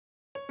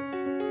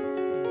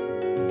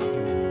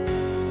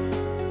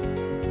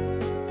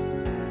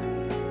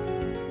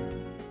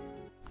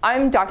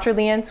I'm Dr.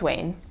 Leigh Anne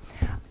Swayne.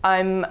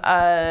 I'm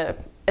an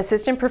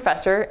assistant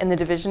professor in the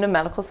Division of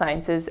Medical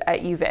Sciences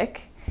at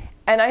UVic,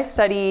 and I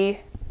study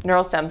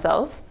neural stem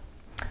cells,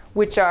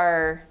 which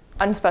are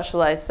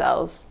unspecialized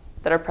cells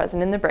that are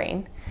present in the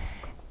brain.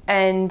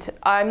 And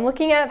I'm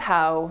looking at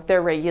how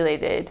they're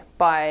regulated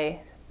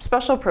by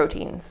special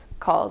proteins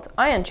called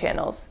ion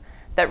channels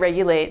that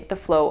regulate the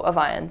flow of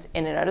ions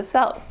in and out of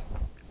cells.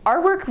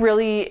 Our work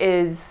really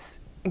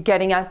is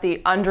getting at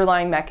the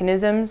underlying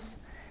mechanisms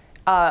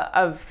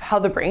of how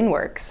the brain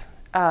works.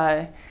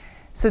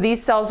 So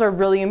these cells are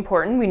really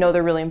important. We know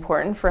they're really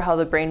important for how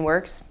the brain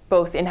works,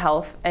 both in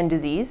health and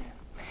disease.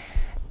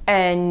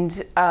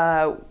 And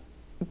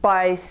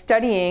by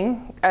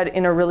studying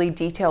in a really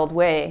detailed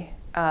way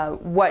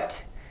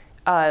what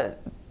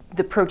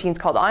the proteins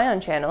called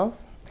ion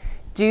channels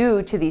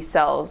do to these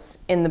cells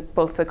in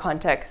both the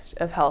context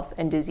of health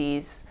and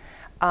disease,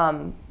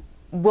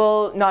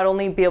 we'll not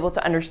only be able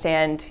to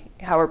understand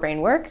how our brain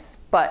works,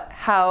 but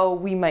how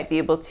we might be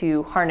able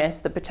to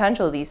harness the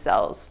potential of these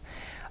cells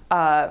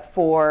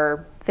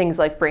for things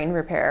like brain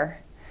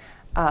repair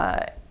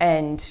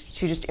and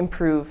to just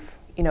improve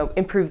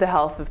the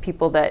health of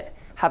people that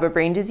have a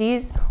brain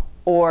disease,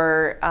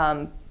 or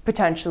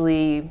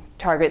potentially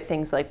target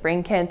things like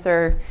brain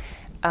cancer.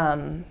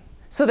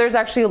 So there's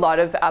actually a lot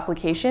of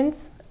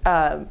applications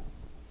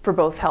for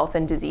both health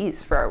and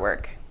disease for our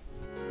work.